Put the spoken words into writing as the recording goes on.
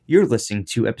You're listening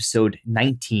to episode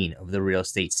 19 of the Real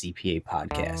Estate CPA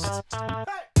podcast.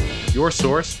 Your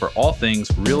source for all things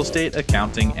real estate,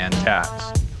 accounting, and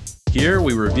tax. Here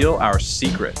we reveal our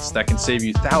secrets that can save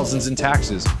you thousands in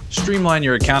taxes, streamline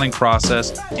your accounting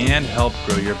process, and help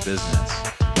grow your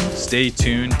business. Stay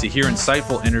tuned to hear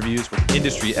insightful interviews with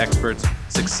industry experts,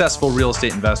 successful real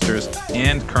estate investors,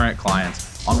 and current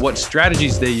clients on what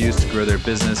strategies they use to grow their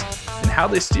business and how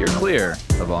they steer clear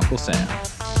of Uncle Sam.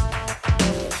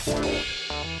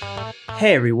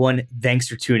 Hey everyone, thanks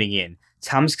for tuning in.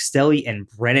 Thomas Castelli and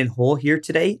Brennan Hull here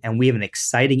today, and we have an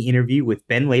exciting interview with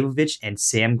Ben Leybovich and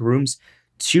Sam Grooms,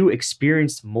 two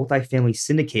experienced multifamily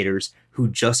syndicators who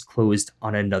just closed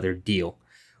on another deal.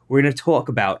 We're going to talk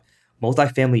about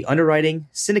multifamily underwriting,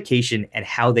 syndication, and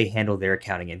how they handle their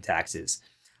accounting and taxes.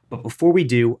 But before we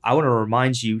do, I want to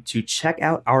remind you to check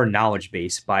out our knowledge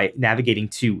base by navigating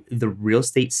to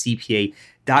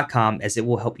therealestatecpa.com, as it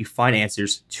will help you find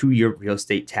answers to your real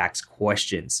estate tax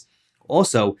questions.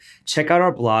 Also, check out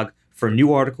our blog for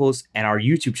new articles and our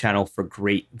YouTube channel for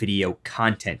great video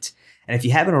content. And if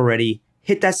you haven't already,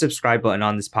 hit that subscribe button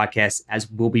on this podcast, as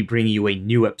we'll be bringing you a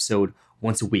new episode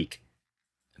once a week.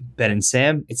 Ben and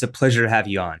Sam, it's a pleasure to have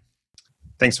you on.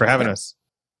 Thanks for having us.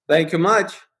 Thank you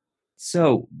much.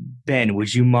 So, Ben,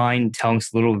 would you mind telling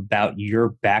us a little about your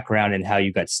background and how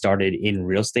you got started in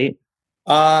real estate?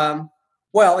 Well,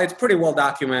 it's pretty well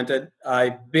documented.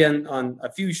 I've been on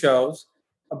a few shows,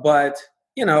 but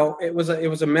it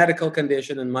was a medical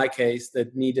condition in my case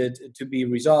that needed to be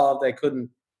resolved. I couldn't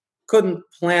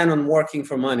plan on working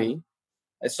for money,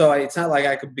 so it's not like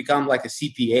I could become like a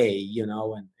CPA,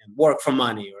 and work for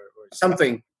money or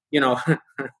something,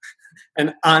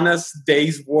 an honest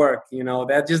day's work.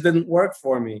 That just didn't work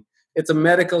for me. It's a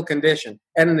medical condition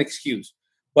and an excuse.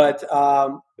 But I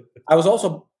was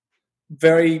also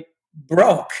very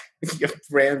broke.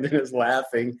 Brandon is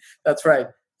laughing. That's right.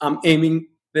 I'm aiming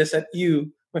this at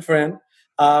you, my friend.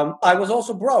 I was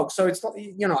also broke. So it's,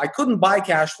 I couldn't buy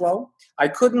cash flow. I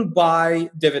couldn't buy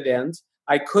dividends.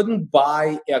 I couldn't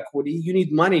buy equity. You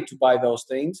need money to buy those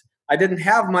things. I didn't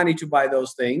have money to buy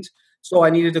those things. So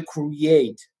I needed to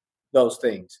create those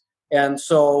things. And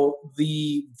so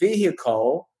the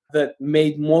vehicle that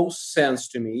made most sense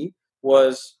to me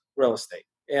was real estate.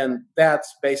 And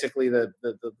that's basically the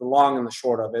long and the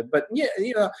short of it. But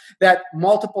that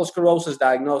multiple sclerosis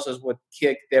diagnosis would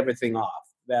kick everything off.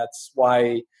 That's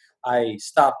why I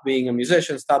stopped being a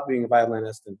musician, stopped being a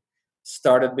violinist, and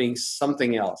started being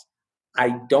something else.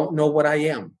 I don't know what I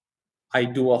am. I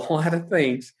do a lot of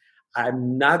things.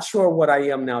 I'm not sure what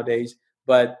I am nowadays,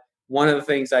 but one of the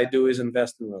things I do is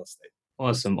invest in real estate.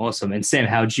 Awesome. And Sam,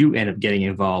 how'd you end up getting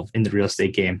involved in the real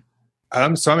estate game?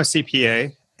 So I'm a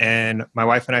CPA, and my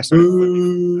wife and I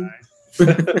started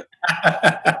flipping.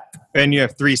 And you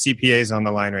have 3 CPAs on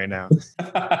the line right now.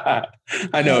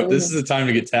 I know. This is the time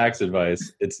to get tax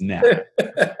advice. It's now.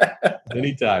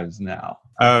 Many times now.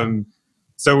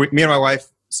 So me and my wife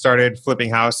started flipping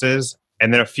houses.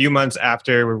 And then a few months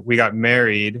after we got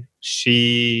married,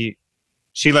 she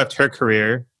left her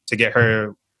career to get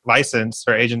her license,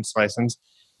 her agent's license.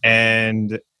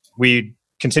 And we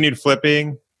continued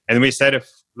flipping. And we said,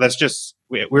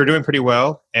 we were doing pretty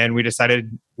well. And we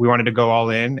decided we wanted to go all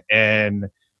in.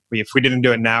 And if we didn't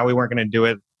do it now, we weren't going to do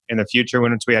it in the future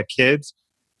once we had kids.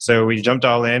 So we jumped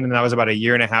all in. And that was about a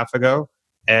year and a half ago.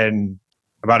 And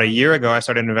about a year ago, I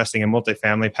started investing in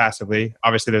multifamily passively.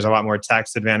 Obviously, there's a lot more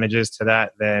tax advantages to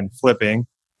that than flipping.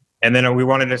 And then we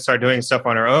wanted to start doing stuff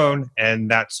on our own. And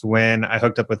that's when I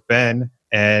hooked up with Ben,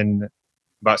 and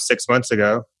about 6 months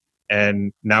ago.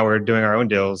 And now we're doing our own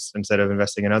deals instead of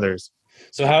investing in others.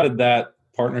 So how did that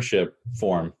partnership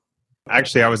form?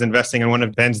 Actually, I was investing in one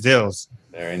of Ben's deals.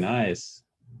 Very nice.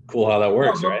 Cool how that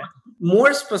works, right?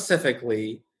 More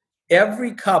specifically,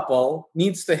 every couple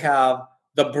needs to have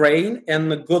the brain and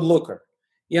the good looker.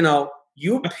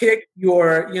 You pick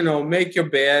your, make your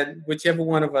bed, whichever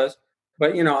one of us.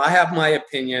 But, I have my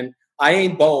opinion. I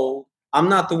ain't bold. I'm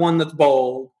not the one that's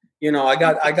bold. I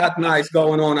got nice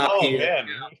going on up here. Man.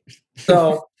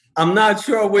 So I'm not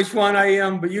sure which one I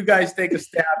am, but you guys take a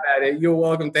stab at it. You're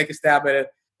welcome to take a stab at it.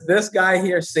 This guy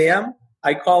here, Sam,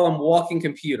 I call him walking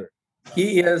computer.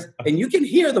 He is, and you can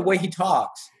hear the way he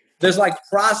talks. There's like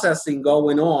processing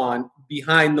going on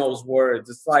behind those words.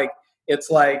 It's like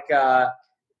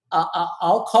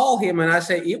I'll call him and I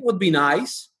say, it would be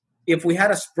nice if we had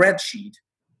a spreadsheet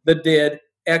that did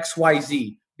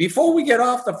XYZ. Before we get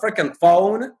off the freaking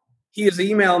phone, he has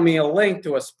emailed me a link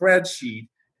to a spreadsheet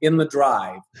in the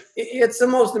drive. It's the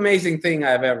most amazing thing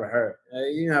I've ever heard.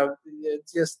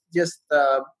 It's just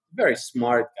a very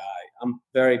smart guy. I'm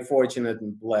very fortunate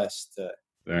and blessed.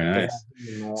 Very They nice. have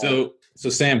in my life. So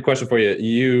Sam, question for you.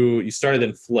 You started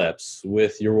in flips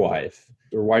with your wife.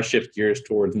 Or why shift gears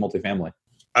towards multifamily?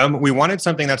 We wanted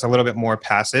something that's a little bit more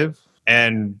passive,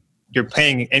 and you're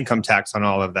paying income tax on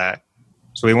all of that.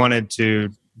 So we wanted to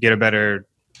get a better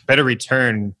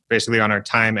return basically on our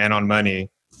time and on money.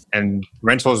 And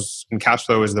rentals and cash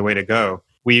flow is the way to go.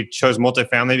 We chose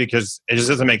multifamily because it just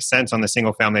doesn't make sense on the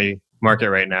single family market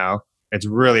right now. It's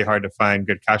really hard to find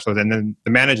good cash flows. And then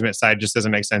the management side just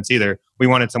doesn't make sense either. We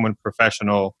wanted someone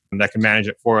professional that can manage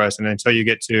it for us. And until you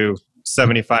get to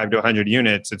 75 to 100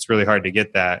 units, it's really hard to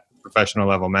get that professional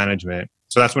level management.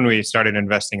 So that's when we started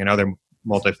investing in other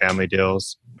multifamily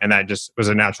deals. And that just was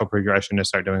a natural progression to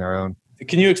start doing our own.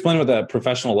 Can you explain what that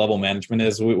professional level management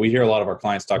is? We hear a lot of our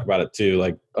clients talk about it too.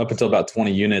 Like up until about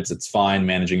 20 units, it's fine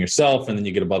managing yourself. And then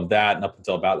you get above that and up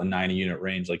until about the 90 unit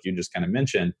range, like you just kind of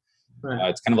mentioned. Right.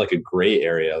 It's kind of like a gray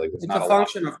area. Like It's a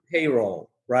function of payroll,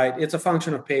 right? It's a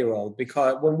function of payroll,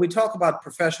 because when we talk about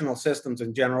professional systems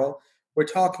in general, we're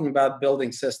talking about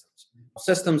building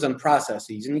systems and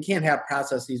processes. And you can't have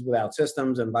processes without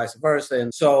systems and vice versa.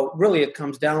 And so really it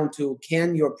comes down to,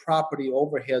 can your property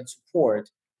overhead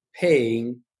support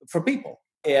paying for people?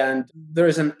 And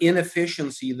there's an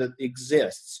inefficiency that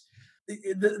exists.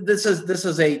 This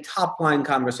is a top line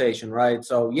conversation, right?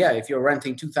 So yeah, if you're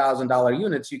renting $2,000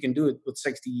 units, you can do it with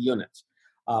 60 units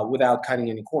without cutting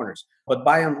any corners. But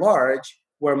by and large,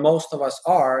 where most of us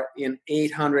are in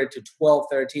 $800 to $1,200,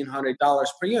 $1,300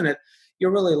 per unit,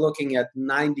 you're really looking at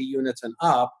 90 units and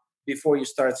up before you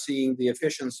start seeing the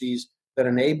efficiencies that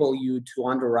enable you to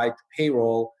underwrite the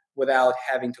payroll without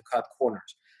having to cut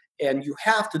corners. And you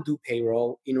have to do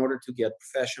payroll in order to get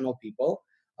professional people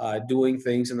doing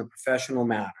things in a professional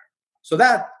manner. So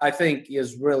that, I think,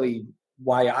 is really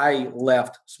why I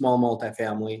left small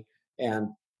multifamily and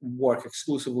work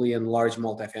exclusively in large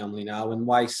multifamily now, and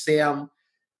why Sam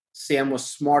was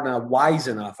smart enough, wise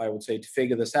enough, I would say, to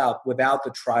figure this out without the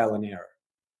trial and error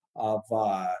of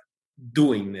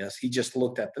doing this. He just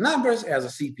looked at the numbers as a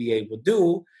CPA would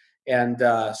do and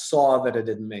saw that it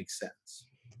didn't make sense.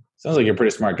 Sounds like you're a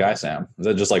pretty smart guy, Sam. Is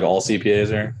that just like all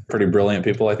CPAs are pretty brilliant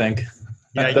people, I think?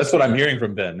 Yeah, that's what I'm hearing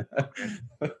from Ben.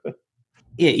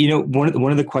 Yeah,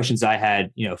 one of the questions I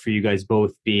had, for you guys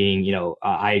both being,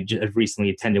 I just recently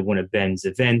attended one of Ben's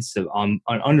events on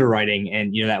underwriting,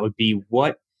 and that would be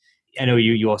what. I know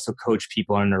you also coach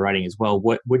people on underwriting as well.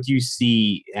 What do you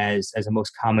see as a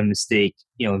most common mistake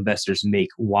investors make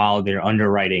while they're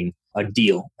underwriting a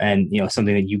deal, and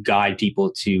something that you guide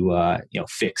people to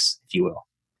fix, if you will?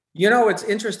 It's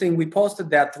interesting. We posted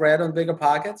that thread on Bigger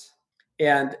Pockets,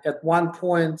 and at one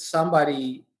point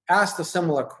somebody asked a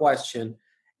similar question,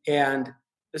 and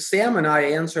Sam and I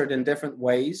answered in different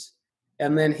ways.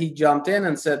 And then he jumped in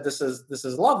and said, "This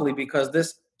is lovely, because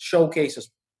this showcases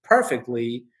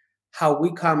perfectly how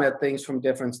we come at things from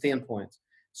different standpoints."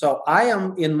 So I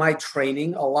am, in my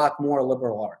training, a lot more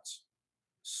liberal arts.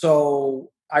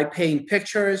 So I paint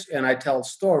pictures and I tell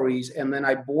stories, and then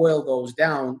I boil those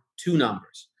down to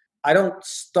numbers. I don't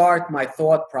start my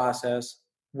thought process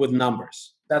with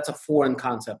numbers. That's a foreign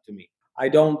concept to me. I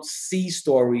don't see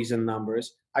stories in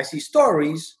numbers. I see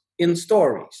stories,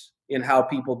 in how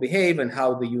people behave and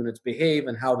how the units behave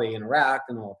and how they interact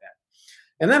and all of that.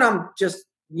 And then I'm just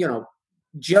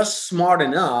smart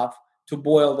enough to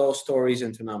boil those stories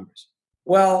into numbers.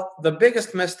 Well, the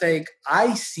biggest mistake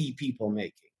I see people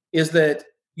making is that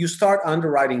you start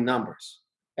underwriting numbers.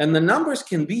 And the numbers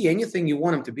can be anything you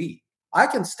want them to be. I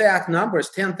can stack numbers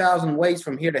 10,000 ways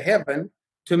from here to heaven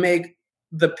to make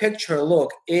the picture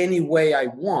look any way I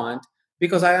want,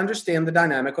 because I understand the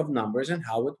dynamic of numbers and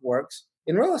how it works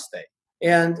in real estate.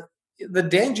 And the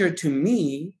danger to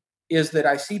me is that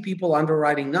I see people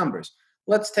underwriting numbers.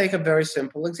 Let's take a very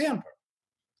simple example.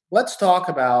 Let's talk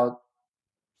about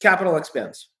capital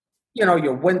expense.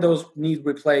 Your windows need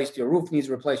replaced, your roof needs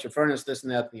replaced, your furnace, this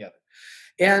and that and the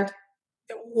other.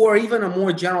 Or even a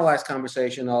more generalized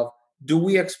conversation of, do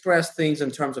we express things in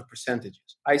terms of percentages?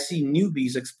 I see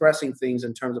newbies expressing things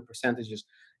in terms of percentages,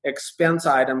 expense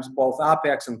items, both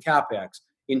OPEX and CAPEX,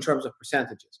 in terms of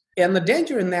percentages. And the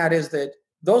danger in that is that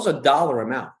those are dollar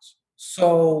amounts.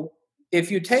 So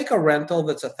if you take a rental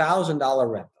that's $1,000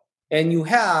 rental and you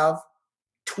have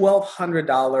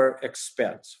 $1,200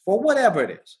 expense for whatever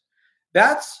it is,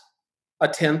 that's a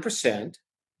 10%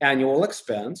 annual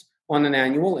expense on an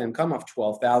annual income of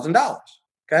 $12,000.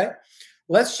 Okay?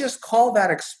 Let's just call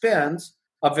that expense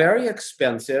a very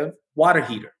expensive water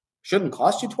heater. Shouldn't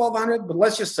cost you $1,200, but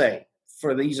let's just say,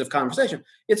 for the ease of conversation,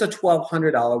 it's a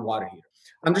 $1,200 water heater.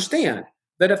 Understand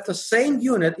that if the same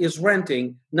unit is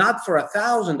renting not for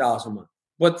 $1,000 a month,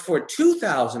 but for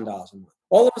 $2,000 a month,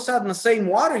 All of a sudden, the same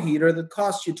water heater that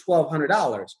costs you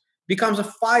 $1,200 becomes a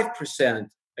 5%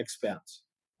 expense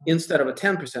instead of a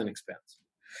 10% expense.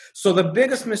 So the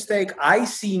biggest mistake I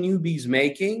see newbies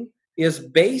making is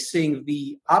basing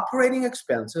the operating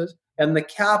expenses and the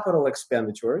capital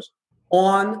expenditures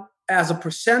on as a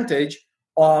percentage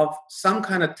of some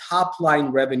kind of top line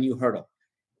revenue hurdle.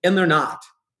 And they're not.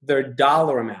 They're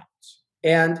dollar amounts.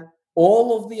 And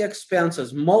all of the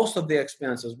expenses, most of the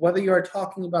expenses, whether you're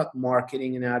talking about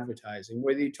marketing and advertising,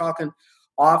 whether you're talking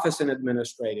office and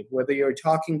administrative, whether you're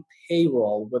talking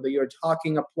payroll, whether you're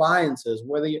talking appliances,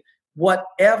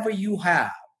 whatever you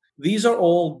have, these are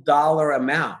all dollar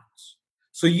amounts.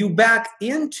 So you back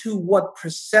into what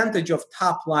percentage of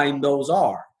top line those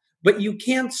are, but you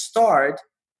can't start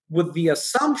with the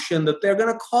assumption that they're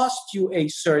going to cost you a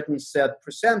certain set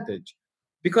percentage,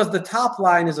 because the top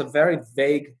line is a very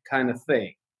vague kind of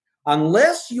thing.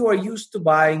 Unless you are used to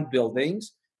buying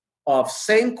buildings of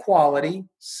same quality,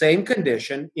 same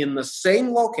condition, in the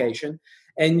same location,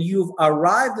 and you've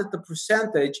arrived at the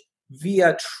percentage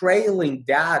via trailing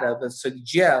data that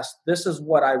suggests this is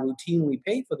what I routinely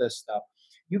pay for this stuff,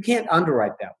 you can't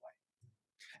underwrite that way.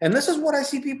 And this is what I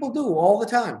see people do all the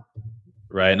time.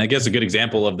 Right. And I guess a good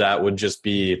example of that would just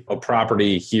be a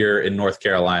property here in North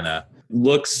Carolina.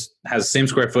 Has same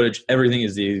square footage. Everything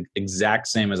is the exact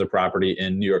same as a property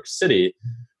in New York City.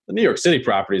 The New York City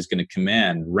property is going to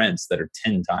command rents that are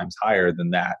 10 times higher than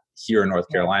that here in North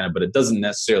Carolina, but it doesn't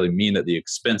necessarily mean that the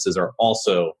expenses are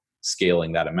also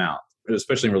scaling that amount,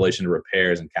 especially in relation to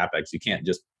repairs and CapEx. You can't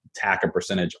just tack a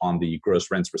percentage on the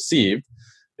gross rents received.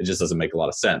 It just doesn't make a lot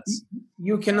of sense.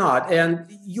 You cannot. And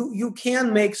you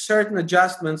can make certain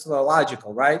adjustments that are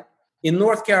logical, right? In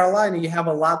North Carolina, you have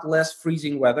a lot less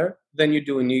freezing weather than you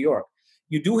do in New York.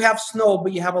 You do have snow,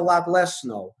 but you have a lot less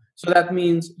snow. So that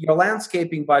means your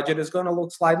landscaping budget is going to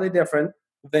look slightly different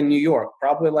than New York,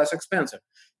 probably less expensive.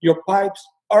 Your pipes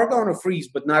are going to freeze,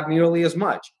 but not nearly as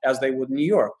much as they would in New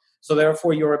York. So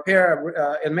therefore, your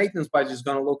repair and maintenance budget is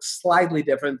going to look slightly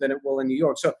different than it will in New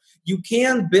York. So you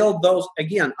can build those.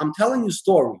 Again, I'm telling you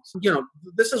stories.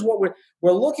 This is what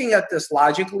we're looking at this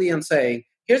logically and saying,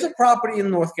 here's a property in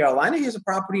North Carolina, here's a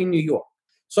property in New York.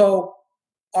 So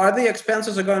are the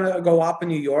expenses are going to go up in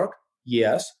New York?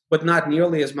 Yes, but not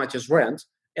nearly as much as rent.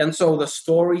 And so the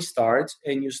story starts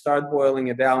and you start boiling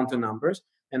it down to numbers.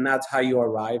 And that's how you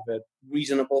arrive at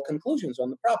reasonable conclusions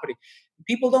on the property.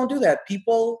 People don't do that.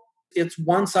 It's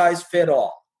one size fit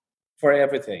all for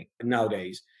everything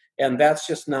nowadays. And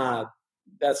that's not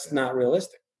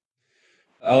realistic.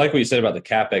 I like what you said about the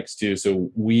CapEx too. So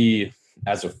we,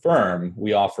 as a firm,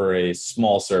 we offer a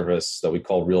small service that we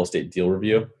call real estate deal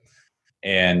review.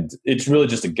 And it's really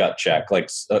just a gut check. Like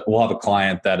we'll have a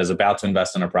client that is about to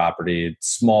invest in a property,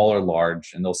 small or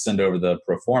large, and they'll send over the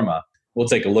pro forma. We'll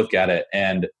take a look at it.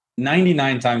 And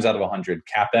 99 times out of 100,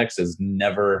 CapEx is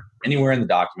never anywhere in the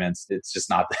documents. It's just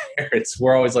not there.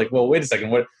 We're always like, well, wait a second.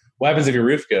 What happens if your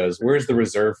roof goes? Where's the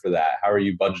reserve for that? How are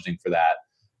you budgeting for that?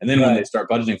 And then when they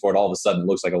start budgeting for it, all of a sudden it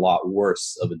looks like a lot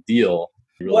worse of a deal.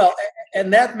 Well,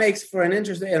 and that makes for an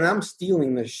interesting, and I'm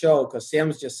stealing the show because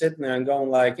Sam's just sitting there and going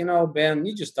like, Ben,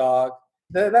 you just talk.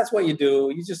 That's what you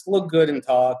do. You just look good and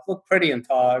talk, look pretty and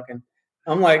talk. And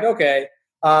I'm like, okay.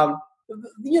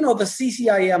 The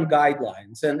CCIM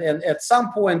guidelines. And at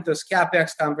some point, this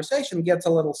CapEx conversation gets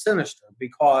a little sinister,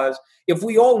 because if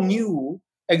we all knew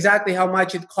exactly how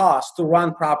much it costs to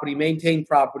run property, maintain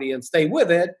property, and stay with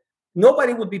it,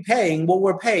 nobody would be paying what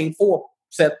we're paying for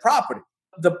said property.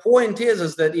 The point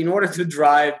is that in order to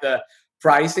drive the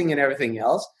pricing and everything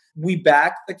else, we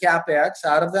back the CapEx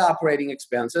out of the operating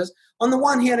expenses. On the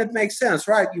one hand, it makes sense,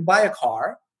 right? You buy a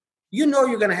car, you're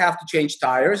going to have to change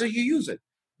tires or you use it.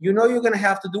 You're going to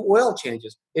have to do oil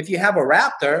changes. If you have a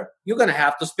Raptor, you're going to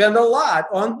have to spend a lot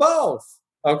on both,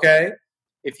 okay?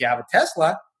 If you have a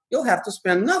Tesla, you'll have to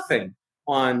spend nothing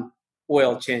on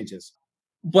oil changes.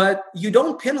 But you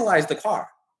don't penalize the car.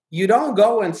 You don't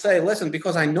go and say, listen,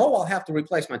 because I know I'll have to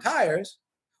replace my tires,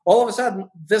 all of a sudden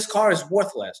this car is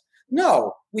worthless.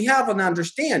 No, we have an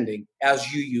understanding.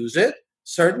 As you use it,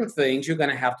 certain things you're going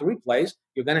to have to replace.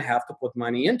 You're going to have to put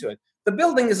money into it. The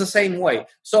building is the same way.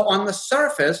 So on the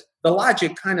surface, the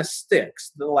logic kind of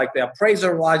sticks, like the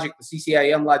appraiser logic, the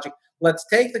CCIM logic. Let's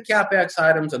take the CapEx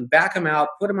items and back them out,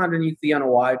 put them underneath the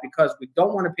NOI, because we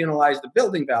don't want to penalize the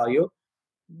building value.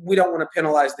 We don't want to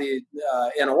penalize the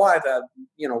NOI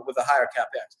with a higher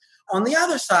CapEx. On the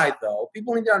other side, though,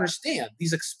 people need to understand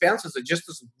these expenses are just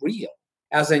as real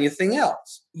as anything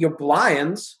else. Your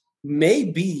blinds may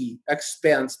be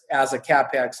expensed as a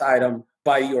CapEx item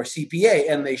by your CPA,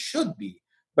 and they should be.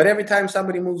 But every time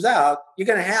somebody moves out, you're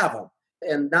going to have them.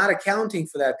 And not accounting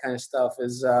for that kind of stuff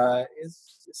is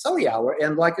silly hour.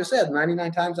 And like you said,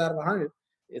 99 times out of 100,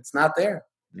 it's not there.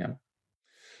 Yeah.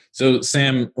 So,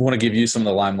 Sam, I want to give you some of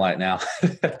the limelight now.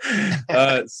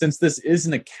 Since this is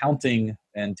an accounting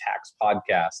and tax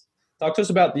podcast, talk to us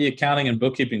about the accounting and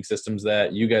bookkeeping systems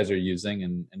that you guys are using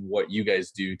and what you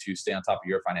guys do to stay on top of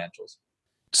your financials.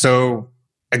 So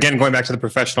again, going back to the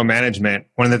professional management,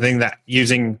 one of the things that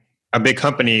using a big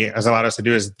company has allowed us to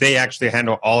do is they actually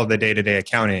handle all of the day-to-day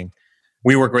accounting.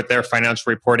 We work with their financial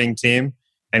reporting team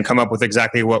and come up with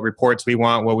exactly what reports we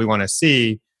want, what we want to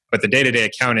see, but the day-to-day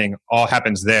accounting all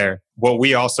happens there. What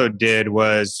we also did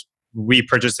was we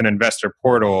purchased an investor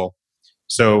portal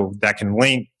so that can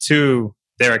link to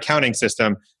their accounting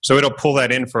system. So it'll pull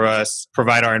that in for us,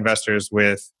 provide our investors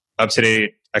with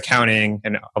up-to-date accounting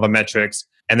and all the metrics.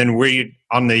 And then we,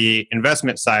 on the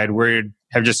investment side, we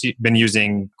have just been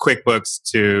using QuickBooks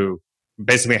to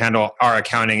basically handle our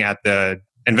accounting at the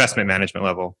investment management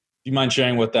level. Do you mind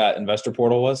sharing what that investor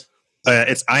portal was?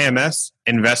 It's IMS,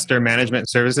 Investor Management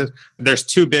Services. There's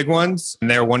two big ones, and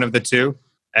they're one of the two.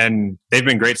 And they've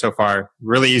been great so far.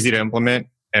 Really easy to implement,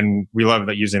 and we love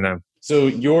using them. So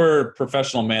your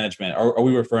professional management, are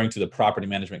we referring to the property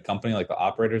management company, like the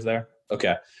operators there?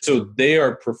 Okay. So they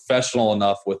are professional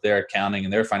enough with their accounting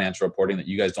and their financial reporting that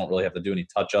you guys don't really have to do any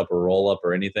touch up or roll up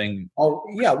or anything? Oh,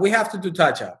 yeah, we have to do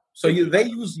touch up. So they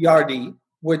use Yardi,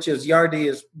 Yardi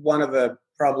is one of the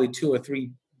probably 2 or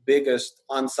 3 biggest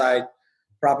on-site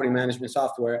property management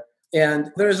software.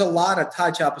 And there's a lot of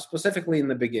touch up, specifically in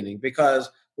the beginning, because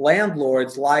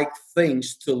landlords like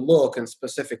things to look in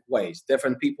specific ways.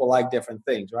 Different people like different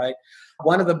things, right?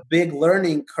 One of the big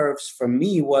learning curves for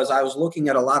me was I was looking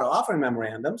at a lot of offering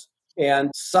memorandums,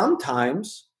 and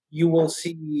sometimes you will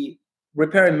see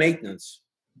repair and maintenance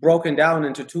broken down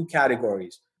into 2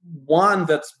 categories. One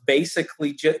that's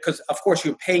basically just because, of course,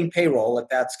 you're paying payroll at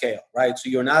that scale, right? So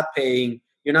you're not paying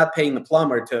the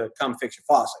plumber to come fix your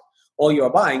faucet. All you're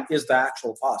buying is the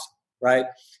actual faucet, right?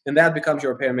 And that becomes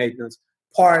your repair and maintenance,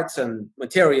 parts and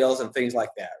materials and things like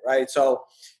that, right? So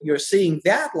you're seeing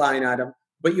that line item,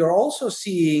 but you're also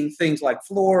seeing things like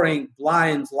flooring,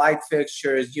 blinds, light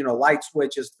fixtures, light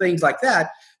switches, things like that.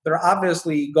 They're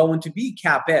obviously going to be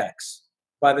CapEx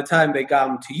by the time they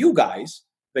come to you guys.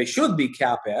 They should be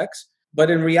CapEx, but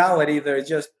in reality, they're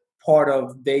just part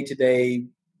of day-to-day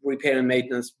repair and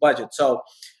maintenance budget. So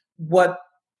what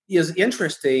is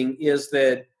interesting is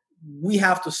that we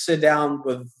have to sit down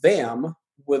with them,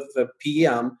 with the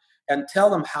PM, and tell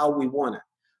them how we want it.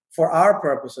 For our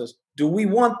purposes, do we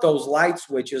want those light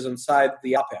switches inside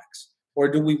the OpEx? Or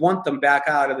do we want them back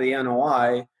out of the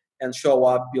NOI and show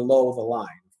up below the line?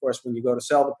 Of course, when you go to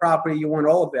sell the property, you want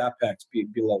all of the OpEx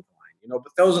below the line.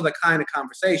 But those are the kind of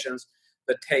conversations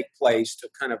that take place to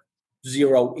kind of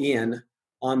zero in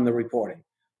on the reporting.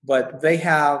 But they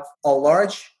have a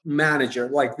large manager,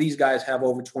 like these guys have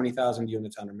over 20,000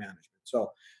 units under management.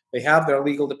 So they have their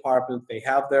legal department, they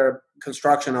have their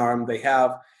construction arm, they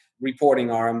have reporting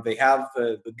arm, they have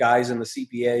the guys and the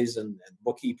CPAs and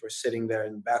bookkeepers sitting there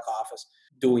in the back office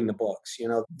doing the books.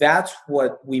 That's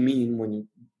what we mean when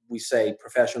we say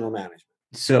professional management.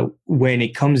 So when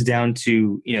it comes down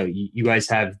to, you guys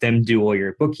have them do all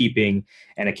your bookkeeping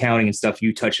and accounting and stuff,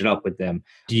 you touch it up with them.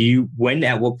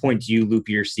 At what point do you loop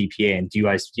your CPA? And do you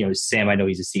guys, Sam, I know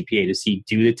he's a CPA. Does he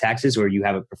do the taxes, or you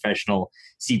have a professional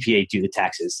CPA do the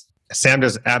taxes? Sam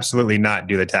does absolutely not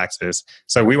do the taxes.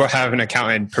 So we will have an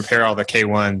accountant prepare all the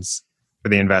K-1s for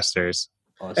the investors.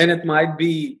 Awesome. And it might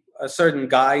be a certain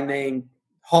guy named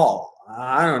Hall.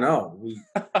 I don't know. We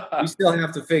still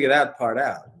have to figure that part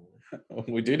out.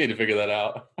 We do need to figure that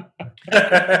out.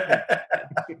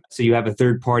 So you have a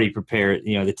third party prepare,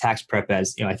 the tax prep,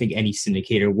 as I think any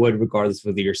syndicator would, regardless of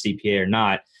whether you're CPA or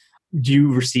not. Do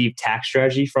you receive tax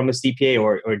strategy from a CPA,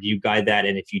 or do you guide that?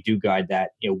 And if you do guide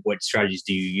that, what strategies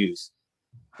do you use?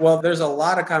 Well, there's a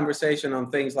lot of conversation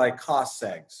on things like cost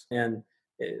segs, and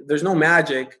there's no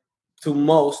magic to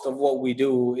most of what we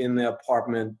do in the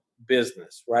apartment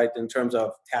business, right? In terms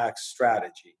of tax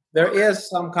strategy. There is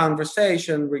some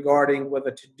conversation regarding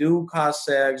whether to do cost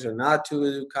segs or not to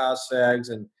do cost segs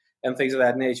and things of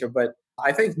that nature. But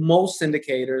I think most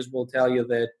syndicators will tell you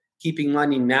that keeping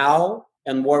money now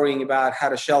and worrying about how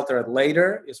to shelter it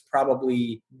later is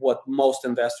probably what most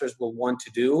investors will want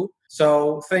to do.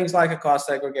 So things like a cost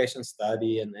segregation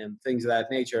study and things of that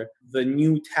nature. The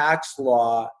new tax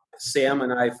law, Sam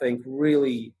and I think,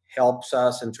 really helps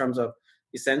us in terms of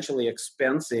essentially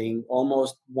expensing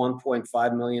almost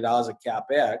 $1.5 million of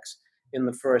CapEx in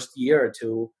the first year or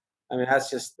two. I mean, that's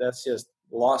just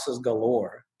losses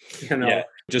galore. you Yeah. know.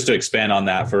 Just to expand on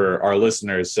that for our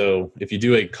listeners. So if you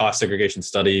do a cost segregation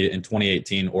study in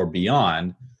 2018 or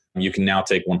beyond, you can now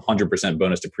take 100%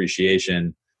 bonus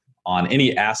depreciation on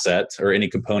any asset or any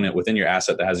component within your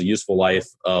asset that has a useful life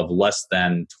of less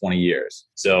than 20 years.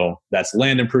 So that's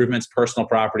land improvements, personal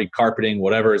property, carpeting,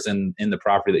 whatever is in the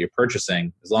property that you're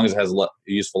purchasing. As long as it has a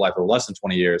useful life of less than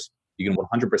 20 years, you can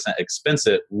 100% expense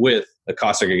it with a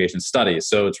cost segregation study.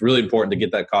 So it's really important to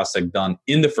get that cost seg done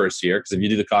in the first year, because if you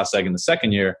do the cost seg in the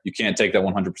second year, you can't take that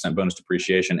 100% bonus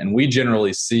depreciation. And we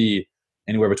generally see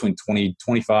anywhere between 20,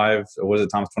 25, or what is it,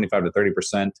 Thomas, 25 to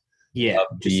 30% Yeah,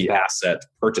 of the asset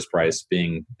purchase price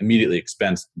being immediately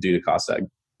expensed due to cost seg.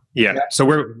 Yeah. So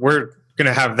we're going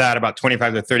to have that about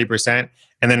 25 to 30%.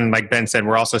 And then like Ben said,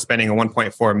 we're also spending a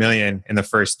 1.4 million in the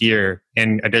first year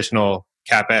in additional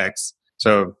CapEx.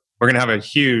 So we're going to have a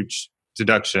huge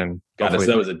deduction. Got it. So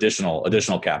that was additional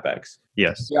CapEx.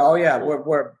 Yes. Yeah, oh yeah,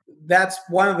 we're that's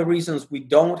one of the reasons we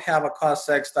don't have a cost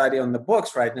seg study on the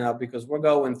books right now, because we're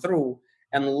going through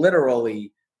and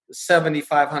literally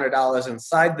 $7,500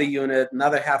 inside the unit,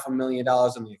 another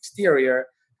 $500,000 in the exterior.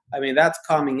 I mean, that's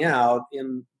coming out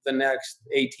in the next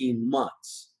 18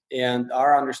 months. And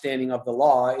our understanding of the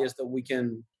law is that we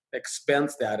can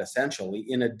expense that essentially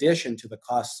in addition to the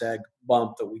cost seg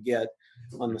bump that we get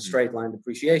on the straight line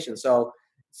depreciation. So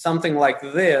something like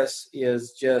this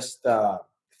is just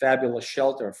fabulous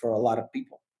shelter for a lot of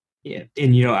people. Yeah.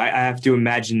 And, I have to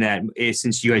imagine that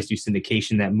since you guys do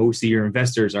syndication, that most of your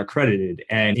investors are credited.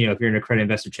 And, if you're in a credit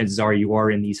investor, chances are you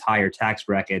are in these higher tax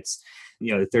brackets,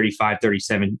 the 35,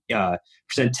 37%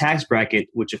 tax bracket,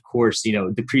 which of course,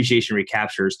 depreciation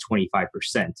recapture is 25%.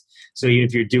 So even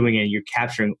if you're doing it, you're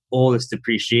capturing all this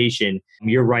depreciation,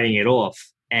 you're writing it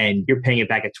off. And you're paying it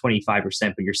back at 25%,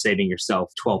 but you're saving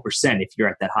yourself 12% if you're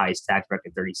at that highest tax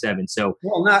bracket, 37. So,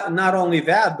 well, not only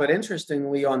that, but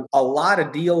interestingly, on a lot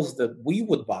of deals that we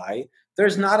would buy,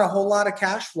 there's not a whole lot of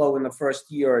cash flow in the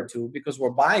first year or two because we're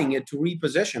buying it to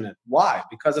reposition it. Why?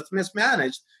 Because it's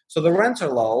mismanaged, so the rents are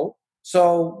low.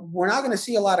 So we're not going to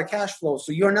see a lot of cash flow.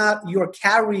 So you're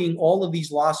carrying all of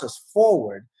these losses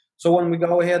forward. So when we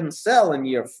go ahead and sell in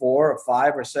year 4 or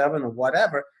 5 or 7 or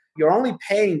whatever, you're only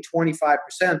paying 25%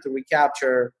 to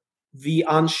recapture the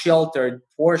unsheltered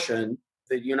portion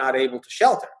that you're not able to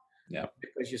shelter. Yeah.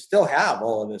 Because you still have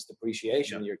all of this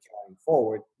depreciation you're carrying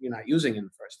forward. You're not using in the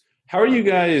first year. How are you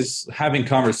guys having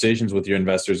conversations with your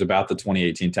investors about the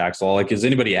 2018 tax law? Like, is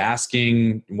anybody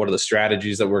asking what are the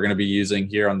strategies that we're going to be using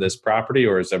here on this property,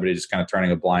 or is everybody just kind of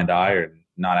turning a blind eye or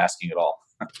not asking at all?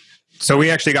 So we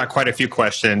actually got quite a few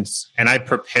questions, and I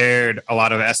prepared a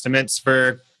lot of estimates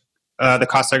for the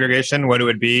cost segregation, what it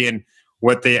would be, and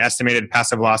what the estimated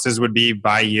passive losses would be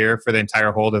by year for the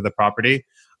entire hold of the property,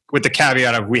 with the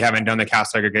caveat of we haven't done the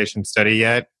cost segregation study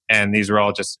yet, and these were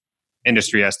all just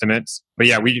industry estimates. But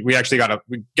yeah, we actually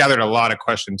we gathered a lot of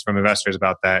questions from investors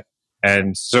about that.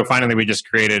 And so finally we just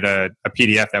created a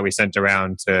PDF that we sent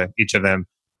around to each of them.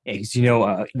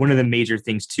 because one of the major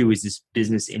things too is this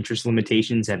business interest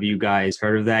limitations. Have you guys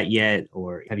heard of that yet,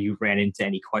 or have you ran into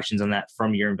any questions on that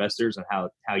from your investors on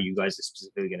how you guys are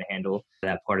specifically going to handle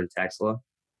that part of the tax law?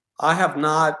 I have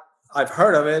not. I've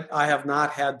heard of it. I have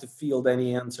not had to field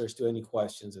any answers to any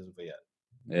questions as of yet.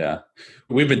 Yeah.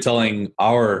 We've been telling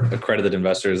our accredited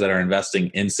investors that are investing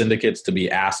in syndicates to be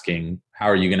asking, how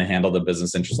are you going to handle the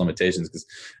business interest limitations? Because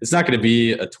it's not going to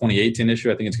be a 2018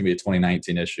 issue. I think it's going to be a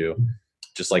 2019 issue,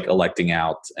 just like electing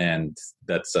out. And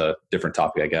that's a different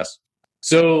topic, I guess.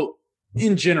 So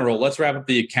in general, let's wrap up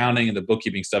the accounting and the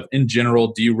bookkeeping stuff. In general,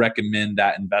 do you recommend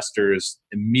that investors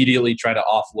immediately try to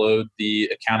offload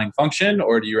the accounting function,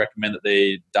 or do you recommend that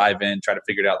they dive in, try to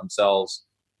figure it out themselves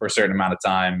for a certain amount of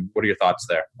time? What are your thoughts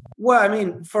there? Well, I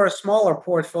mean, for a smaller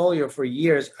portfolio for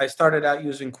years, I started out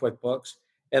using QuickBooks,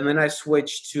 and then I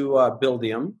switched to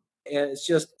Buildium. And it's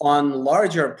just on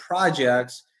larger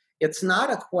projects, it's not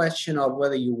a question of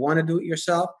whether you want to do it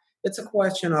yourself. It's a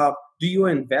question of, do your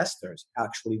investors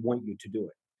actually want you to do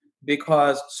it?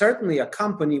 Because certainly a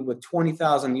company with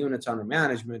 20,000 units under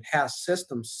management has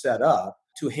systems set up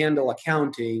to handle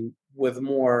accounting with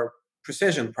more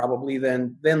precision probably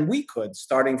than we could,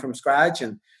 starting from scratch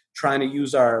and trying to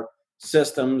use our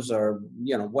systems or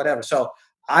whatever. So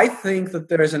I think that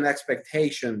there is an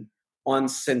expectation on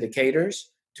syndicators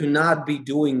to not be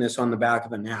doing this on the back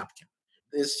of a napkin.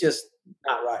 It's just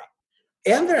not right.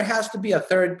 And there has to be a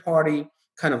third party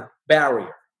kind of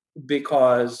barrier,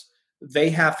 because they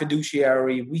have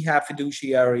fiduciary, we have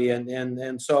fiduciary,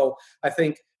 and so I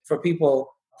think for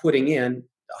people putting in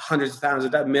hundreds of thousands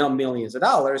of dollars, millions of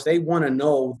dollars, they want to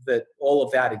know that all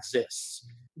of that exists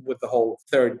with the whole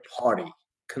third party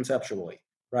conceptually.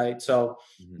 right? So,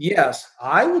 Mhm. yes,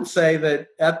 I would say that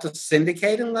at the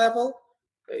syndicating level,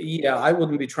 yeah, I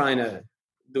wouldn't be trying to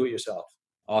do it yourself.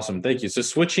 Awesome. Thank you. So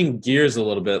switching gears a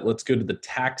little bit, let's go to the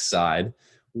tax side.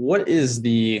 What is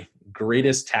the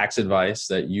greatest tax advice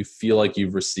that you feel like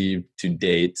you've received to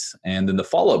date? And then the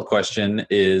follow-up question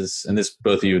is, and this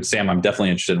both of you, Sam, I'm definitely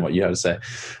interested in what you have to say.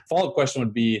 Follow-up question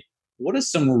would be, what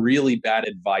is some really bad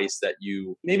advice that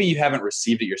you maybe you haven't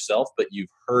received it yourself, but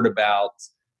you've heard about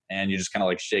and you're just kind of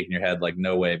like shaking your head like,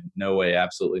 no way,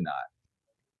 absolutely not.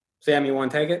 Sam, you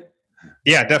want to take it?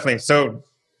 Yeah, definitely. So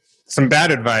some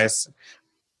bad advice.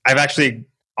 I've actually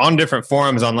on different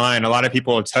forums online, a lot of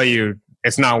people will tell you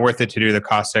it's not worth it to do the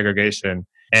cost segregation.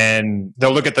 And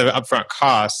they'll look at the upfront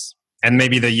costs and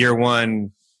maybe the year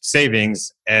one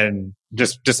savings and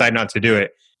just decide not to do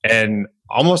it. And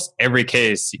almost every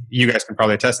case, you guys can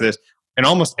probably attest to this, in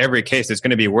almost every case, it's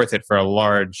going to be worth it for a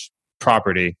large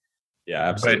property.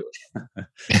 Yeah, But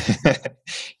absolutely.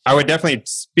 I would definitely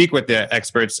speak with the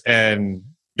experts and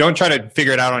don't try to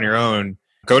figure it out on your own.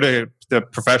 Go to the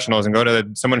professionals and go to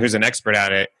someone who's an expert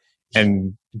at it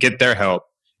and get their help.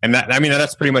 And that, I mean,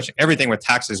 that's pretty much everything with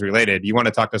taxes related. You want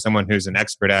to talk to someone who's an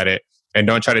expert at it and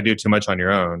don't try to do too much on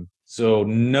your own. So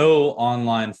no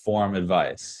online forum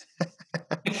advice.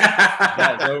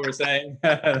 That's what we're saying.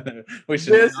 We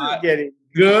should This is not. getting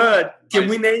good. Can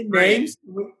we name names?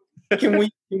 Can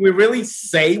we really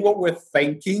say what we're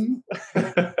thinking?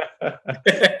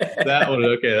 That one.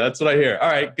 Okay, that's what I hear. All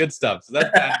right, good stuff. So that's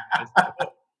bad advice.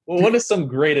 Well, what is some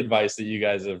great advice that you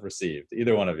guys have received?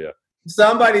 Either one of you.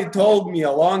 Somebody told me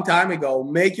a long time ago,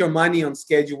 make your money on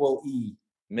Schedule E.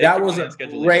 Make That your was money a on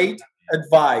Schedule E. great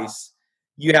advice.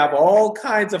 You have all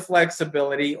kinds of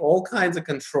flexibility, all kinds of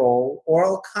control,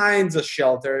 all kinds of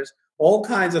shelters, all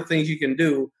kinds of things you can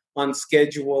do on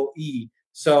Schedule E.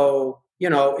 So,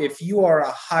 if you are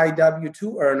a high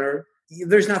W-2 earner,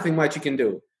 there's nothing much you can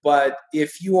do. But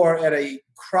if you are at a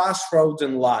crossroads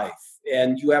in life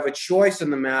and you have a choice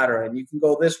in the matter and you can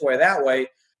go this way, that way,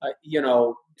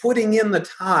 putting in the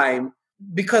time,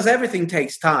 because everything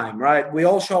takes time, right? We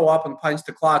all show up and punch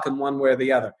the clock in one way or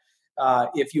the other.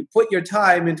 If you put your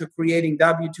time into creating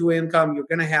W-2 income, you're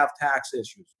going to have tax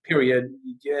issues, period.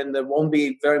 And there won't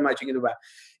be very much you can do about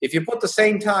it. If you put the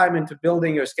same time into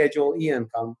building your Schedule E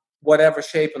income, whatever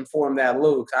shape and form that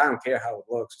looks, I don't care how it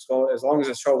looks. So as long as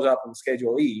it shows up on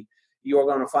Schedule E, you're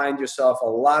going to find yourself a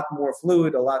lot more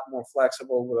fluid, a lot more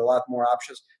flexible, with a lot more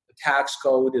options. The tax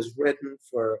code is written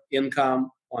for income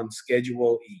on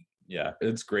Schedule E. Yeah,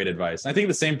 it's great advice. I think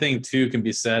the same thing too can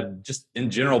be said just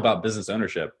in general about business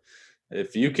ownership.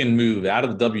 If you can move out of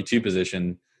the W-2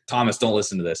 position, Thomas, don't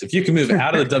listen to this. If you can move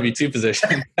out of the W-2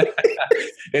 position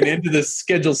and into the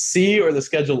Schedule C or the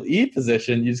Schedule E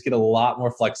position, you just get a lot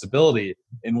more flexibility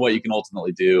in what you can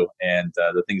ultimately do and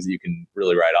the things that you can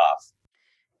really write off.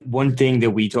 One thing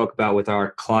that we talk about with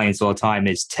our clients all the time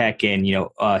is tech and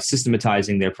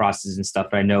systematizing their processes and stuff.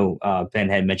 I know Ben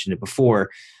had mentioned it before.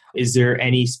 Is there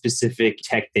any specific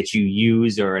tech that you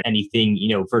use or anything,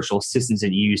 virtual assistants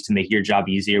that you use to make your job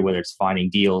easier, whether it's finding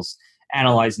deals,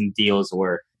 analyzing deals,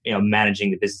 or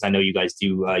managing the business? I know you guys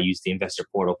do use the investor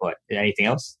portal, but anything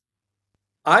else?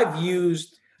 I've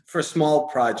used, for small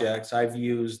projects, I've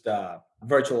used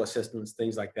virtual assistants,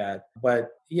 things like that. But,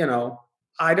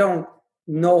 I don't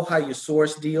know how you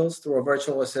source deals through a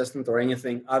virtual assistant or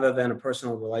anything other than a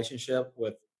personal relationship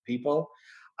with people.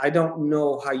 I don't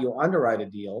know how you underwrite a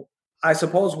deal. I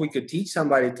suppose we could teach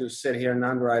somebody to sit here and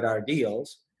underwrite our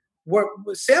deals.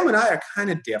 Sam and I are kind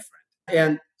of different.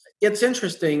 And it's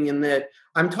interesting in that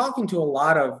I'm talking to a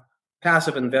lot of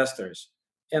passive investors,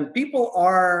 and people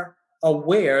are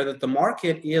aware that the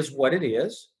market is what it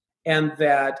is, and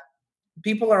that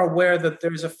people are aware that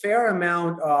there's a fair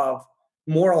amount of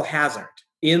moral hazard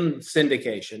in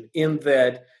syndication, in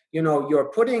that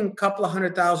you're putting a couple of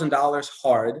 $100,000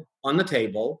 hard on the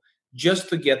table just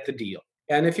to get the deal,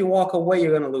 and if you walk away,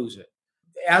 you're going to lose it.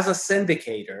 As a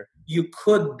syndicator, you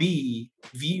could be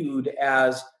viewed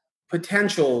as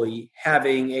potentially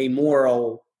having a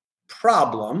moral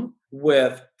problem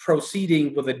with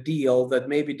proceeding with a deal that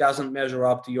maybe doesn't measure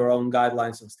up to your own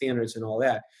guidelines and standards and all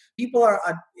that. People are,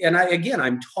 and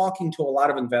I'm talking to a lot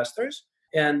of investors.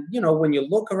 And, when you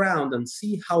look around and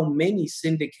see how many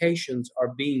syndications are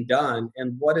being done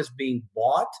and what is being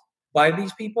bought by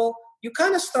these people, you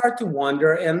kind of start to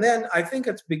wonder. And then I think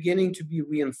it's beginning to be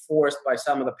reinforced by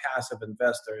some of the passive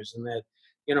investors, and that,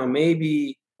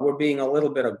 maybe we're being a little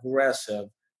bit aggressive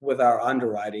with our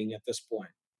underwriting at this point.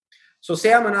 So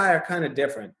Sam and I are kind of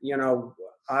different.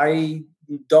 I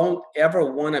don't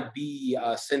ever want to be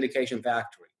a syndication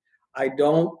factory. I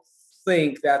don't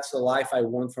think that's the life I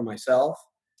want for myself.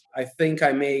 I think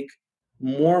I make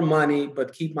more money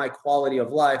but keep my quality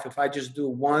of life if I just do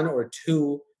one or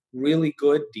two really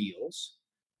good deals,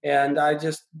 and I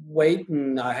just wait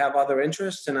and I have other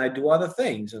interests and I do other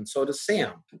things, and so does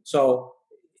Sam. So,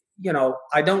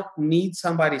 I don't need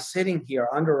somebody sitting here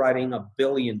underwriting a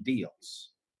billion deals.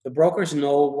 The brokers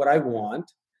know what I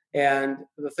want, and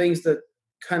the things that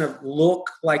kind of look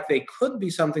like they could be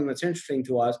something that's interesting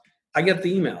to us, I get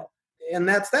the email, and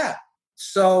that's that.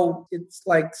 So it's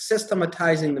like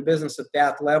systematizing the business at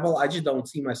that level. I just don't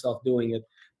see myself doing it,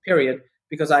 period,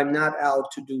 because I'm not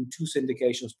out to do 2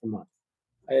 syndications per month.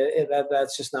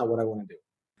 That's just not what I want to do.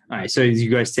 All right, so you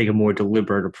guys take a more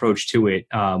deliberate approach to it,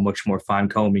 much more fine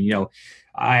combing.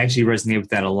 I actually resonate with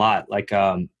that a lot. Like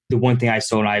the one thing I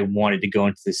saw when I wanted to go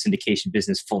into the syndication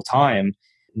business full time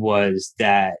was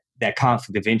that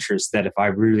conflict of interest. That if I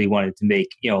really wanted to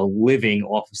make a living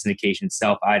off of syndication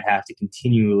itself, I'd have to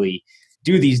continually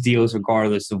do these deals,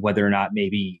 regardless of whether or not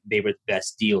maybe they were the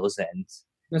best deals. And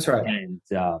That's right. And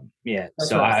That's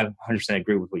so right. I 100%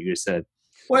 agree with what you just said.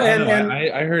 Well,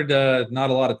 I heard not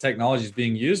a lot of technology is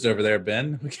being used over there,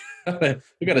 Ben.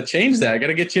 We got to change that. I got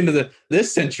to get you into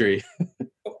this century.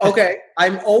 Okay,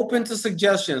 I'm open to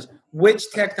suggestions.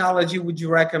 Which technology would you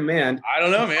recommend? I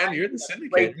don't know, man. You're the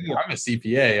syndicate. I'm a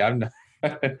CPA. I'm not.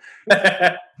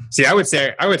 See, I would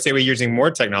say we're using more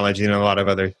technology than a lot of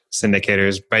other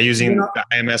syndicators by using the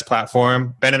IMS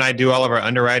platform. Ben and I do all of our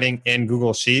underwriting in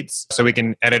Google Sheets, so we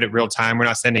can edit it real time. We're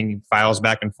not sending files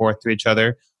back and forth to each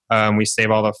other. We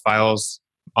save all the files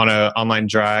on an online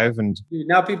drive, and dude,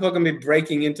 now people are gonna be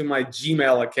breaking into my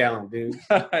Gmail account, dude.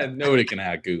 Nobody can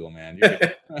hack Google, man.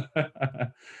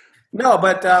 No,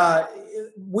 but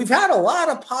we've had a lot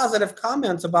of positive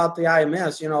comments about the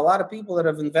IMS. A lot of people that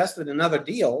have invested in other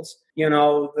deals,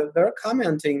 they're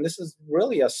commenting this is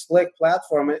really a slick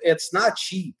platform. It's not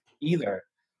cheap either.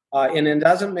 And it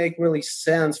doesn't make really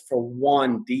sense for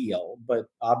one deal. But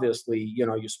obviously,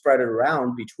 you spread it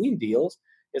around between deals,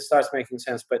 it starts making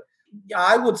sense. But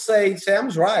I would say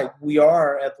Sam's right. We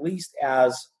are at least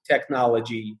as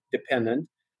technology dependent,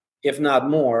 if not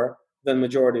more, than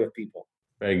majority of people.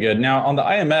 Very good. Now, on the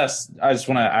IMS, I just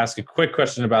want to ask a quick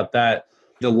question about that.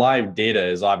 The live data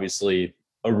is obviously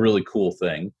a really cool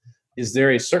thing. Is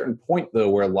there a certain point, though,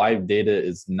 where live data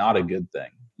is not a good thing?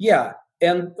 Yeah,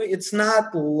 and it's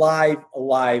not live.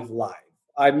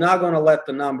 I'm not going to let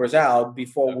the numbers out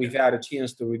before we've had a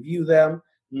chance to review them,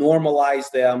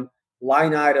 normalize them,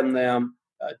 line item them,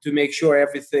 to make sure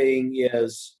everything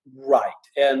is right.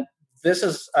 And this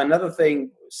is another thing.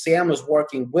 Sam is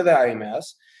working with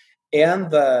IMS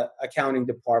and the accounting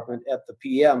department at the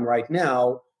PM right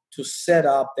now to set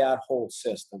up that whole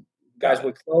system. Guys,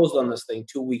 we closed on this thing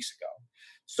 2 weeks ago.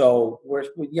 So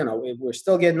we're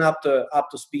still getting up to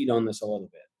speed on this a little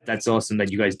bit. That's awesome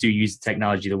that you guys do use the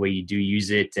technology the way you do use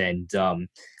it. And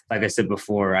like I said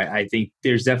before, I think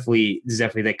there's definitely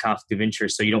that conflict of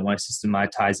interest. So you don't want to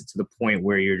systematize it to the point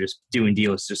where you're just doing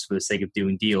deals just for the sake of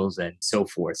doing deals and so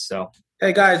forth. So,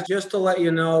 hey guys, just to let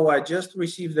you know, I just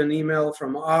received an email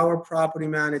from our property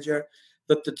manager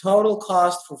that the total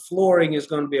cost for flooring is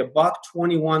going to be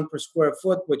 $121 per square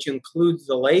foot, which includes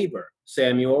the labor.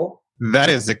 Samuel, that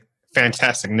is a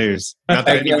fantastic news. Not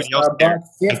that anybody else cared.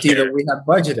 $150 that we have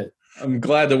budgeted. I'm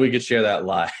glad that we could share that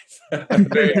live.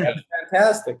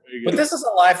 Fantastic. But this is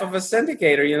the life of a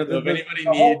syndicator. So if anybody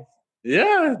needs,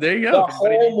 there you go. The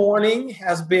whole morning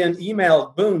has been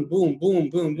emailed, boom, boom, boom,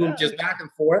 boom, boom, just back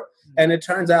and forth. And it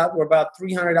turns out we're about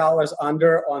 $300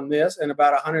 under on this and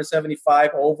about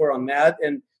 $175 over on that.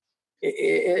 And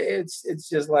it's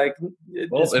just like.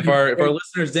 Well, if our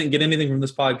listeners didn't get anything from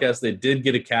this podcast, they did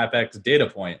get a CapEx data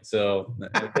point. So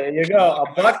there you go,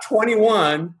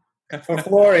 $121 for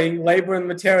flooring, labor, and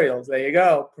materials. There you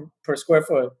go, per square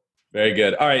foot. Very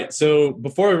good. All right. So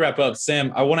before we wrap up,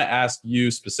 Sam, I want to ask you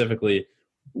specifically,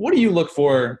 what do you look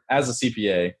for as a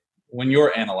CPA when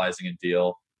you're analyzing a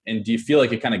deal? And do you feel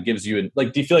like it kind of gives you,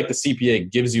 do you feel like the CPA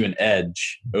gives you an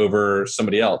edge over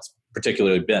somebody else,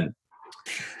 particularly Ben?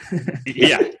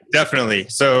 Yeah, definitely.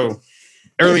 So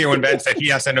earlier when Ben said he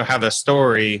has to know how the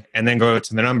story and then go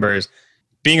to the numbers,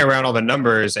 being around all the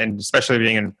numbers and especially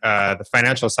being in the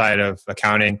financial side of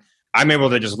accounting, I'm able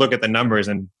to just look at the numbers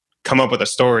and come up with a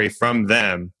story from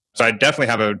them. So I definitely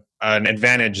have an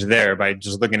advantage there by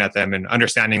just looking at them and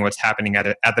understanding what's happening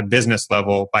at the business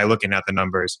level by looking at the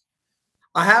numbers.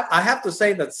 I have to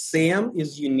say that Sam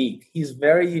is unique. He's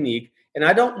very unique. And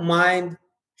I don't mind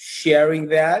sharing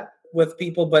that with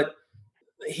people, but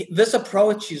this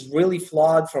approach is really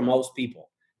flawed for most people.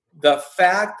 The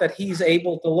fact that he's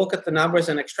able to look at the numbers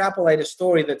and extrapolate a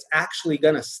story that's actually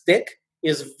going to stick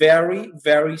is very,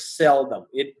 very seldom.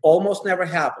 It almost never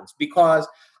happens because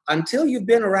until you've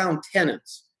been around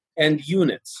tenants and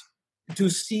units to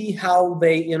see how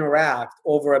they interact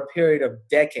over a period of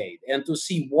decade and to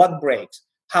see what breaks,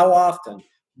 how often,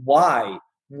 why,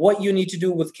 what you need to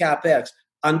do with CapEx,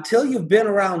 until you've been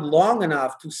around long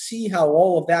enough to see how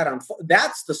all of that unfolds,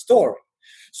 that's the story.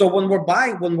 So when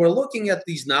we're looking at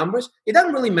these numbers, it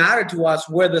doesn't really matter to us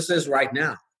where this is right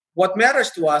now. What matters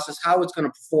to us is how it's going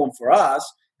to perform for us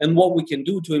and what we can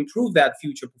do to improve that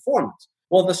future performance.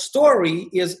 Well, the story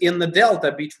is in the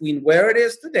delta between where it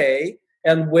is today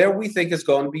and where we think it's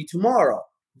going to be tomorrow.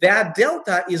 That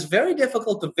delta is very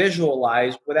difficult to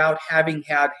visualize without having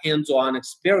had hands-on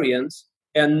experience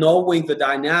and knowing the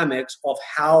dynamics of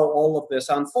how all of this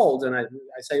unfolds. And I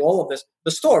say all of this,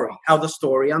 the story, how the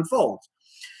story unfolds.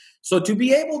 So to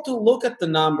be able to look at the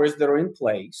numbers that are in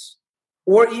place,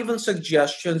 or even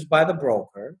suggestions by the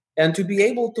broker, and to be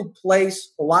able to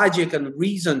place logic and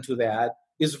reason to that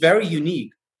is very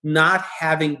unique, not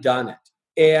having done it.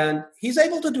 And he's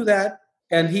able to do that,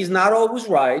 and he's not always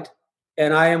right.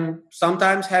 And I am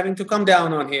sometimes having to come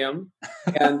down on him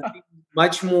and be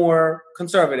much more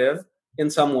conservative in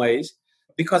some ways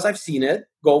because I've seen it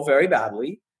go very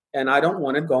badly, and I don't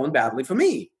want it going badly for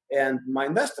me and my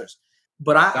investors.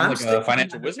 But I'm like a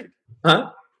financial wizard.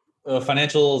 Huh? A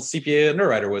financial CPA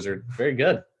underwriter wizard. Very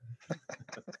good.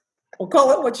 Well,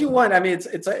 call it what you want. I mean,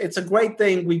 it's a great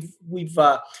thing.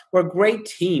 We're a great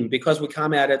team because we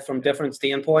come at it from different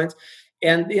standpoints.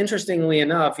 And interestingly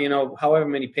enough, however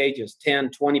many pages,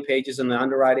 10, 20 pages in the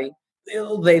underwriting,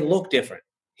 they look different.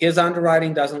 His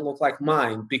underwriting doesn't look like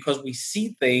mine because we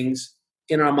see things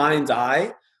in our mind's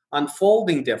eye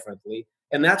unfolding differently.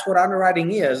 And that's what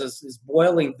underwriting is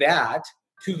boiling that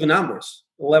to the numbers,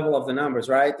 the level of the numbers,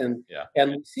 right? And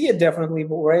we see it differently,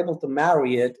 but we're able to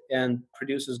marry it and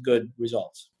produces good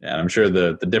results. Yeah, I'm sure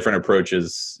the different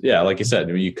approaches, like you said,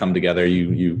 when you come together,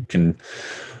 you can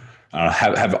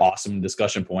have awesome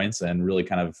discussion points and really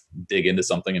kind of dig into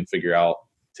something and figure out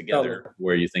together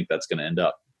where you think that's going to end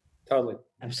up. Totally.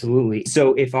 Absolutely.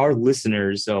 So if our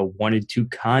listeners wanted to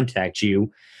contact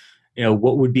you,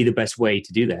 what would be the best way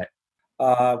to do that?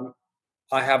 I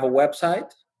have a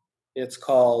website. It's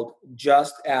called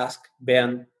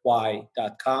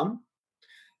justaskbenwhy.com.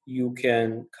 You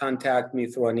can contact me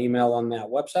through an email on that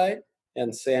website.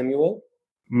 And Samuel?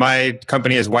 My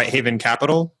company is Whitehaven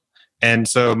Capital. And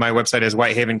so my website is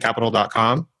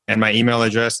whitehavencapital.com. And my email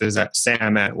address is at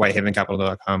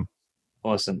sam@whitehavencapital.com.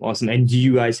 Awesome. And do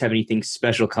you guys have anything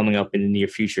special coming up in the near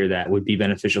future that would be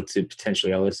beneficial to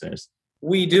potentially our listeners?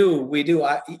 We do.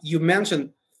 You mentioned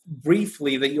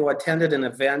briefly that you attended an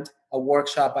event, a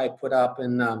workshop I put up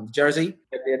in Jersey.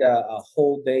 I did a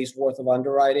whole day's worth of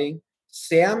underwriting.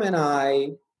 Sam and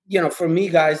I, for me,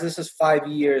 guys, this is 5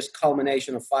 years,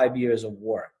 culmination of 5 years of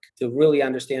work to really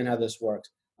understand how this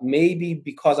works. Maybe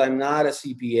because I'm not a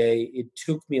CPA, it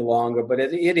took me longer, but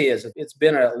it's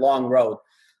been a long road.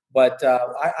 But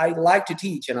I like to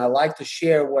teach and I like to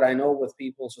share what I know with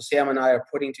people. So Sam and I are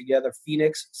putting together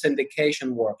Phoenix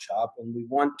Syndication Workshop, and we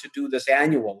want to do this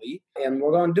annually. And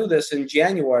we're going to do this in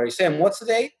January. Sam, what's the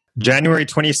date? January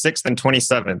 26th and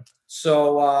 27th.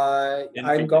 So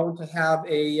I'm going to have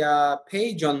a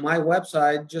page on my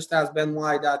website,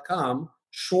 justaskbenwhy.com,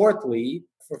 shortly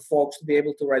for folks to be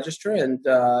able to register and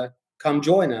come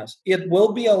join us. It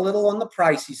will be a little on the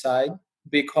pricey side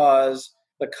because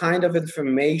the kind of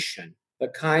information, the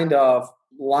kind of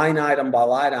line item by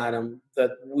line item that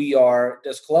we are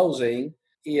disclosing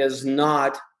is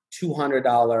not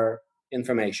 $200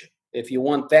 information. If you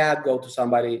want that, go to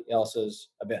somebody else's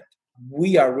event.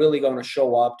 We are really going to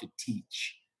show up to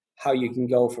teach how you can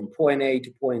go from point A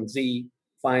to point Z,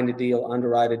 find a deal,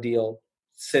 underwrite a deal,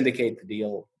 syndicate the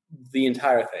deal, the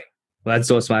entire thing. Well,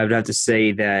 that's awesome. I would have to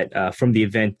say that from the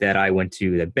event that I went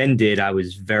to that Ben did, I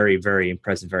was very, very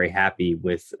impressed and very happy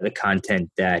with the content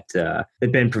that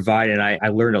Ben provided. And I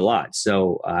learned a lot.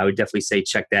 So I would definitely say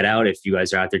check that out if you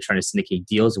guys are out there trying to syndicate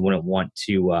deals and wouldn't want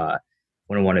to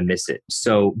miss it.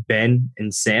 So Ben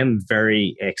and Sam,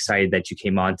 very excited that you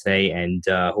came on today and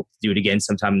hope to do it again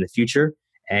sometime in the future.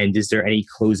 And is there any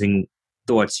closing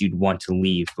thoughts you'd want to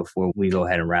leave before we go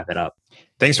ahead and wrap it up?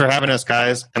 Thanks for having us,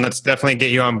 guys. And let's definitely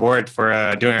get you on board for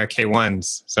doing our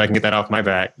K1s so I can get that off my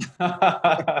back.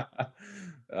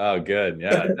 Oh, good.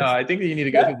 Yeah. No, I think that you need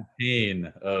to go through the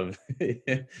pain of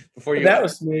before you. That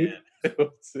was smooth.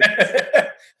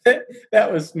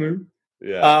 That was smooth.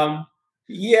 Yeah.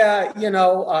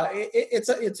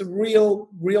 It's a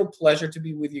real pleasure to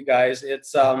be with you guys.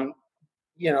 It's the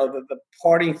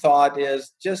parting thought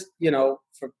is just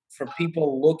for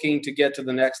people looking to get to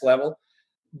the next level,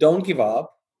 don't give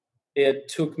up. It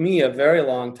took me a very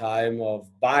long time of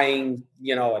buying,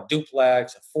 a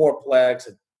duplex, a fourplex,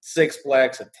 a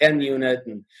sixplex, a 10 unit,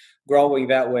 and growing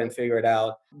that way and figure it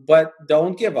out. But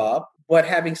don't give up. But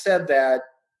having said that,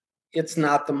 it's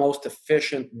not the most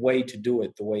efficient way to do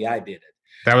it the way I did it.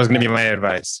 That was going to be my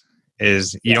advice,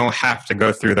 is you don't have to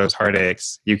go through those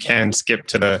heartaches. You can skip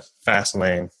to the fast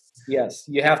lane. Yes,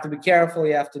 you have to be careful.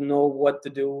 You have to know what to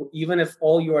do. Even if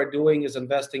all you are doing is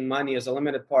investing money as a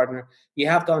limited partner, you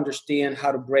have to understand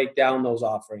how to break down those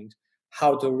offerings,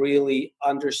 how to really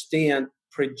understand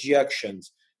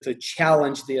projections, to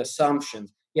challenge the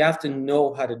assumptions. You have to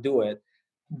know how to do it.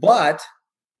 But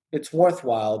it's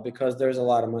worthwhile because there's a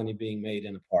lot of money being made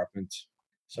in apartments.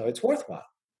 So it's worthwhile.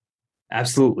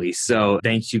 Absolutely. So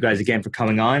thanks you guys again for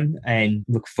coming on, and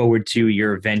look forward to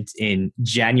your event in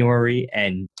January.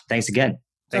 And thanks again.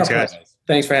 Thanks, guys.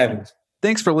 Thanks for having us.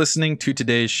 Thanks for listening to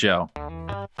today's show.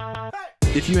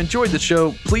 If you enjoyed the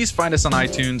show, please find us on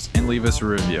iTunes and leave us a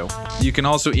review. You can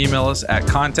also email us at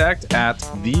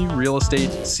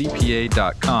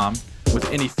contact@therealestatecpa.com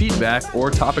with any feedback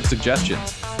or topic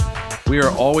suggestions. We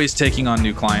are always taking on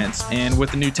new clients, and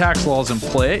with the new tax laws in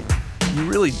play, you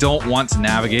really don't want to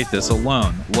navigate this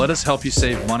alone. Let us help you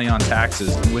save money on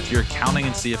taxes and with your accounting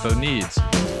and CFO needs.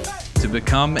 To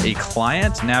become a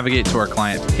client, navigate to our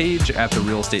client page at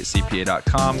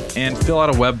therealestatecpa.com and fill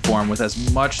out a web form with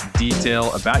as much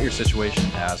detail about your situation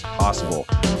as possible.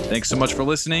 Thanks so much for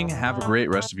listening. Have a great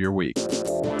rest of your week.